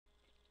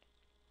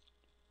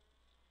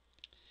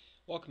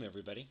Welcome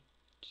everybody.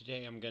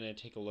 Today I'm going to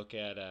take a look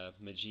at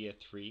Mageia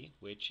 3,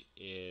 which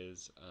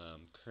is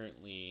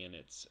currently in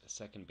its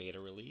second beta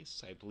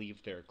release. I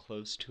believe they're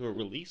close to a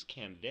release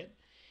candidate,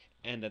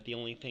 and that the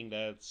only thing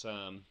that's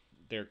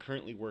they're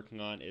currently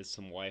working on is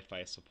some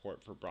Wi-Fi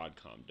support for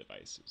Broadcom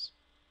devices.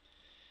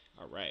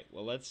 Alright,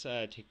 well let's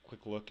take a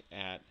quick look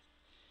at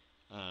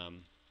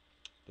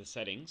the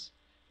settings.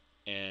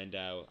 And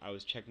I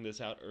was checking this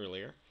out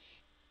earlier,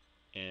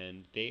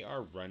 and they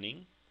are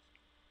running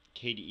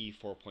KDE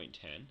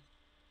 4.10.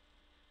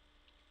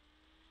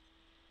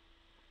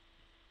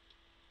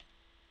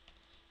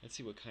 Let's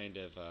see what kind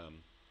of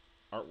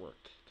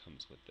artwork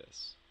comes with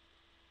this.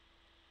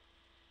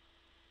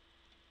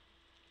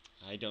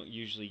 I don't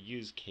usually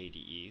use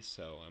KDE,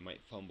 so I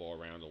might fumble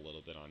around a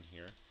little bit on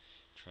here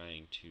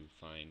trying to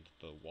find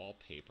the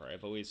wallpaper.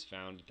 I've always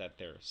found that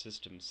their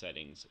system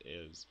settings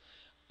is,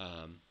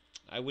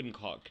 I wouldn't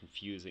call it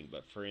confusing,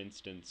 but for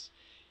instance,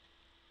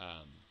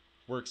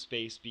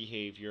 workspace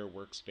behavior,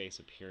 workspace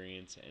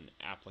appearance, and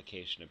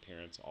application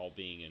appearance all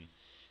being in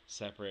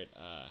separate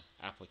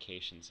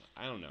applications.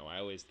 I don't know. I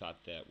always thought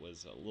that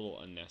was a little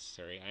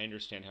unnecessary. I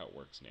understand how it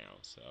works now,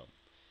 so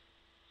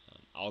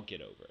I'll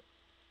get over it.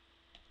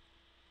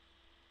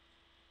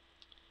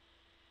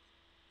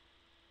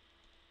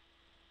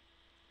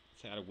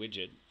 Let's add a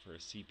widget for a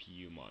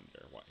CPU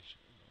monitor. Why?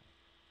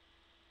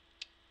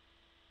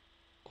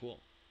 Cool.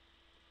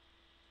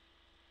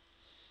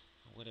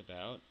 What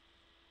about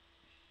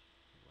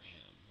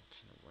RAM? What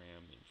kind of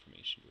RAM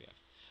information do we have?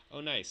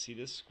 Oh, nice. See,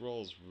 this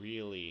scrolls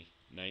really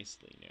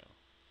nicely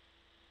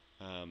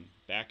now.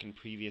 Back in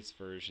previous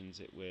versions,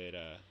 it would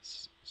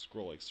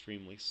scroll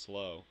extremely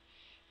slow,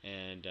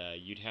 and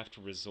you'd have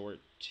to resort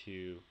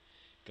to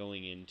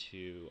going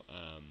into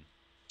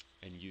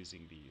and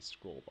using the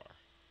scroll bar.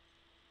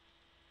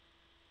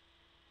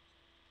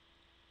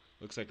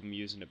 Looks like I'm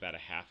using about a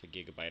half a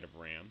gigabyte of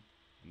RAM,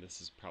 and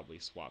this is probably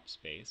swap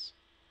space.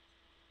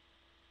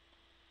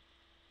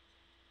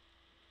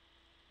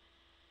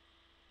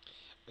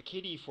 A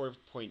KDE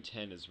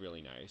 4.10 is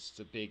really nice. It's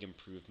a big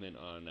improvement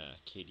on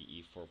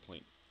KDE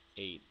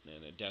 4.8,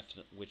 and a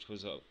definite, which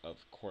was of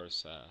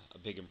course a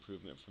big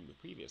improvement from the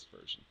previous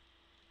version.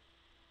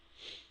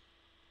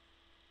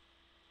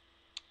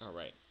 All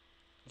right,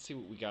 let's see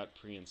what we got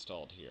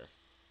pre-installed here.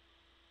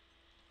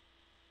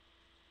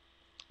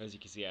 As you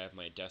can see, I have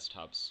my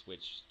desktop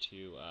switched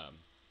to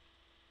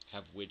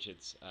have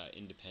widgets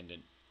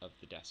independent of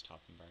the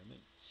desktop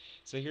environment.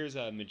 So here's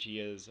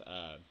Mageia's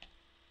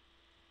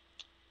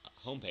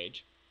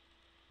homepage.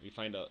 We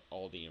find out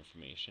all the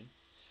information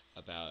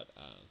about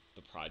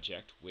the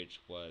project, which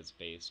was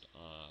based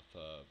off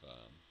of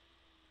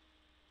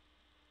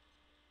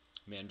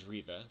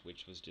Mandriva,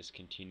 which was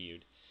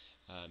discontinued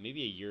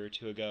maybe a year or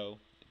two ago.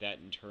 That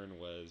in turn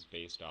was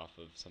based off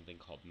of something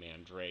called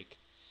Mandrake.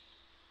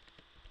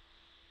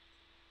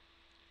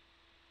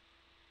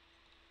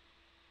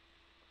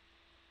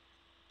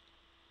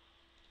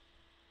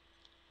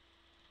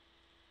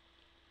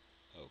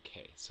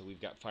 Okay, so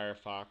we've got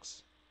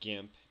Firefox,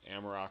 GIMP,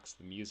 Amarok's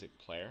the music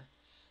player.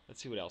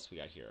 Let's see what else we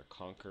got here.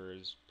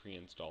 Conker's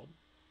pre-installed.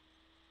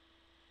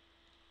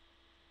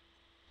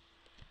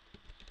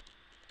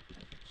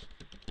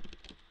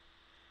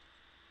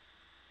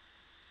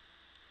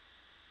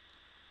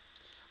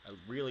 I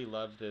really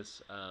love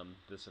this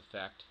this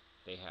effect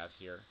they have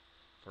here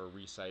for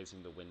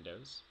resizing the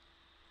windows.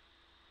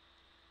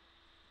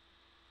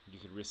 You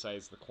could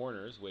resize the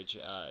corners, which,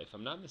 if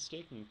I'm not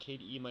mistaken,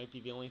 KDE might be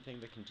the only thing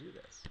that can do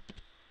this.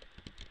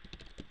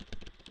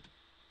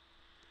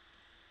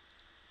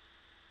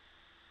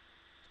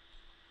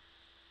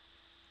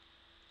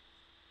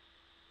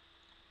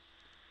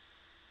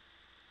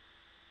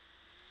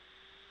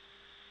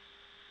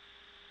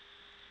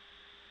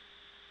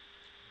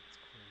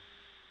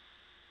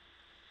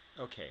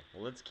 Cool. Okay,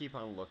 well let's keep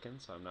on looking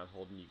so I'm not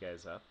holding you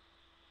guys up.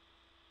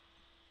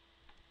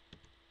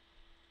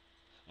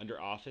 Under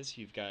Office,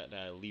 you've got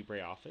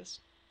LibreOffice,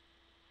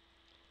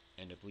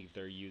 and I believe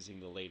they're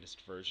using the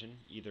latest version,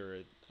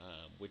 either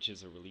which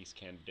is a release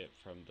candidate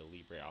from the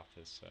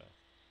LibreOffice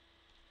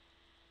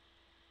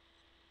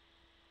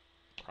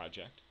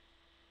project.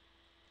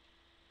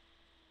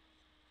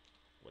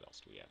 What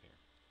else do we have here?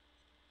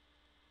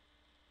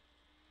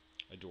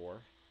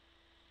 Adore,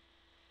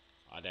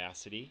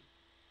 Audacity,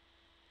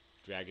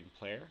 Dragon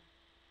Player.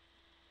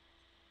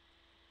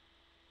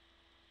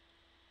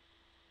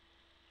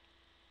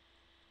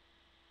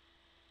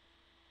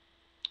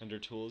 Under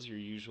Tools, your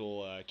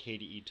usual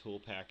KDE tool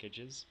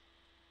packages.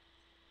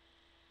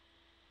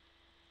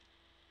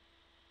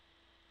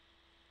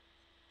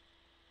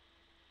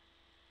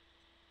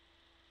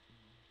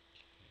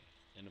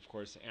 And of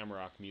course,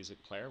 Amarok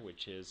Music Player,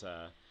 which is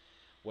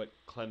what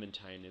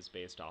Clementine is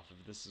based off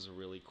of. This is a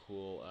really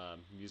cool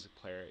music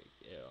player,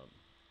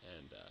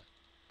 and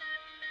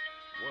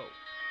whoa!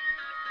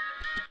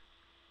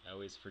 I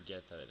always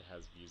forget that it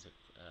has music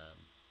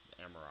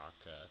Amarok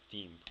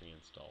theme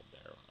pre-installed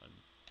there on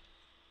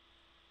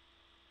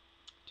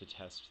to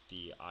test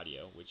the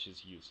audio, which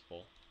is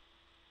useful.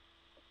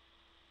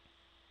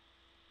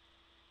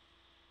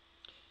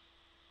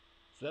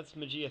 So that's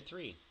Mageia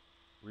 3.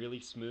 Really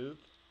smooth.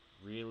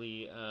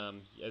 Really,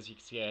 as you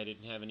can see, I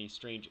didn't have any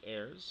strange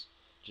errors.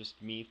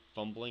 Just me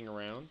fumbling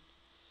around.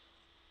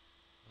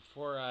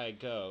 Before I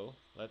go,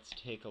 let's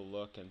take a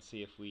look and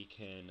see if we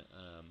can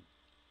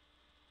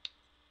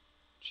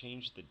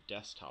change the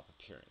desktop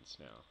appearance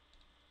now.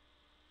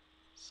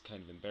 It's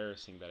kind of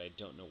embarrassing that I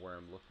don't know where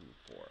I'm looking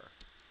for.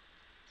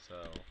 So,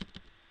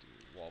 do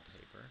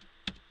wallpaper.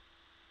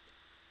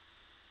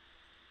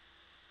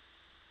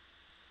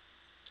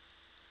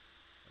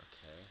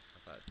 Okay,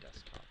 how about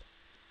desktop?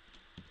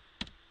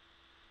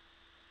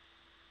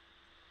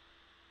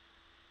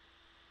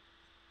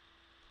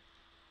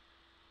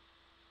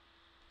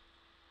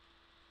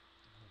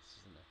 This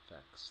is an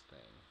effects thing.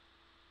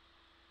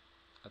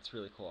 That's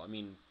really cool. I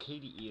mean,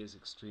 KDE is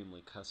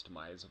extremely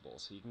customizable,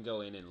 so you can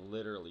go in and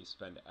literally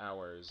spend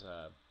hours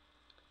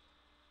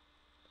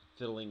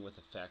fiddling with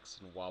effects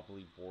and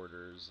wobbly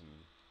borders and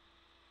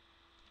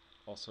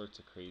all sorts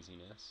of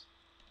craziness.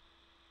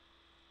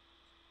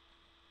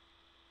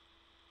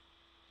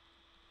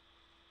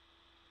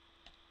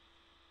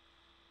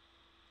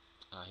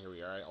 Here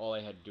we are. All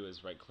I had to do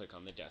is right click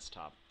on the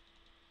desktop.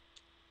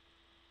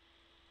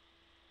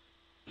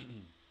 Pretty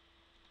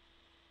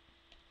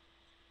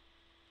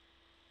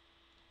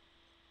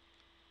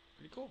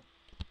cool.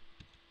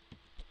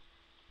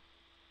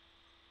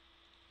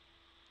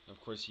 Of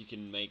course, you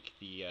can make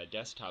the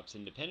desktops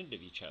independent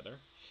of each other.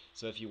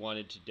 So if you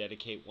wanted to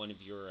dedicate one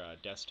of your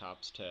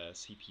desktops to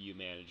CPU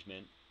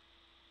management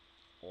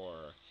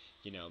or,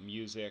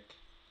 music,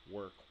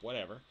 work,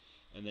 whatever,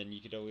 and then you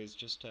could always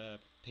just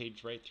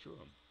page right through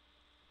them.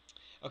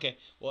 Okay,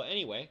 well,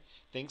 anyway,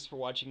 thanks for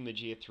watching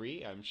Mageia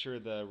 3. I'm sure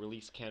the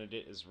release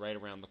candidate is right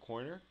around the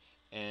corner,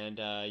 and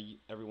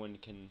everyone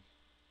can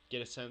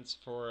get a sense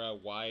for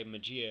why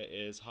Mageia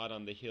is hot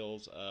on the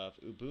heels of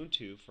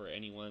Ubuntu for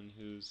anyone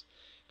who's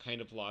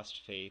kind of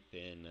lost faith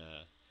in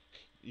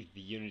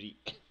the Unity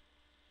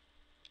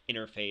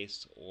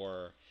interface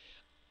or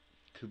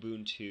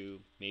Kubuntu.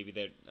 Maybe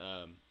that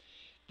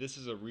this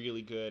is a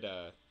really good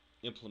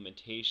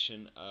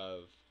implementation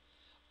of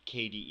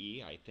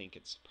KDE. I think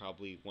it's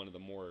probably one of the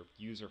more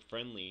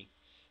user-friendly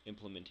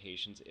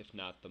implementations, if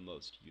not the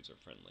most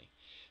user-friendly.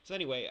 So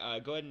anyway,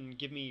 go ahead and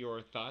give me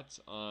your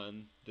thoughts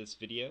on this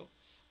video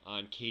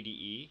on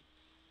KDE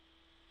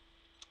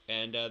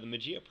and the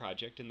Mageia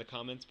project in the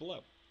comments below.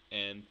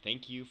 And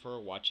thank you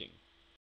for watching.